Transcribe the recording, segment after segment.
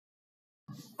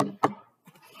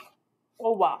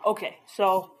Oh, wow. Okay,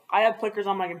 so I have Plickers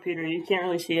on my computer. You can't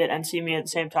really see it and see me at the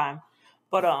same time.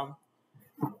 But I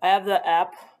have the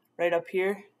app right up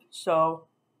here. So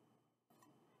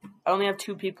I only have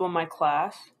 2 people in my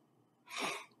class.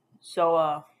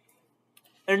 So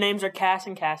their names are Cass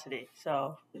and Cassidy.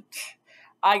 So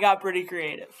I got pretty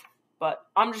creative. But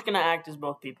I'm just going to act as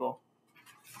both people.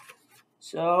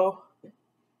 So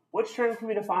which term can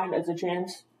be defined as a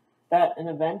chance that an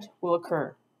event will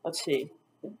occur? Let's see.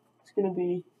 It's going to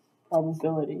be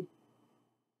probability.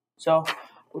 So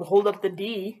we'll hold up the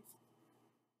D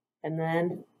and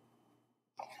then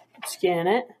scan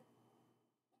it.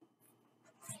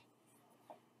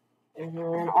 And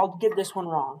then I'll get this one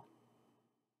wrong.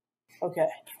 Okay.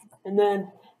 And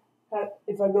then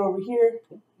if I go over here,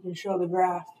 you can show the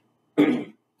graph.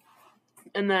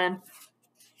 And then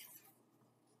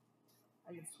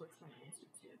I can switch my answer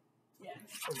too. Yeah.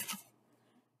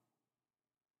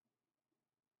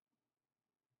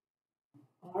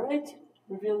 All right.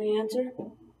 Reveal the answer.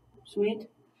 Sweet.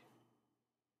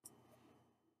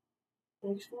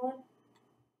 Next one.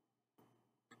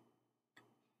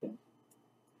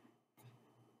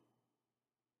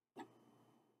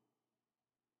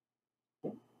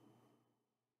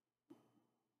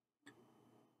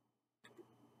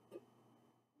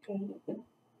 Okay.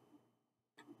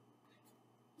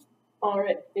 All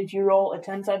right. If you roll a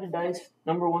 10-sided dice,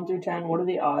 number 1 through 10, what are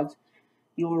the odds?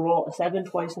 You will roll a 7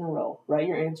 twice in a row. Write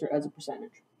your answer as a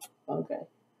percentage. Okay.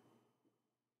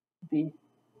 B.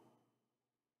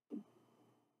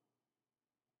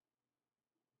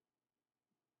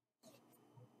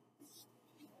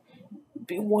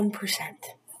 Be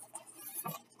 1%.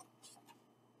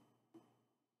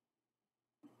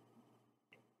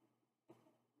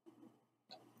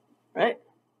 Right?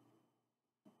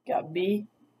 Got B.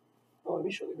 Oh, let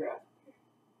me show the graph.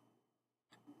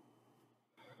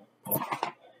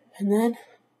 And then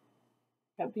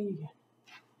got B again.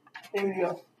 There we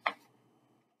go.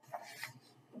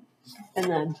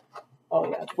 And then, oh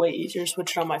yeah, it's way easier to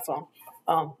switch it on my phone.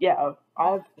 Yeah,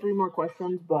 I have 3 more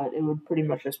questions, but it would pretty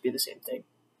much just be the same thing.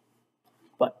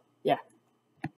 But yeah.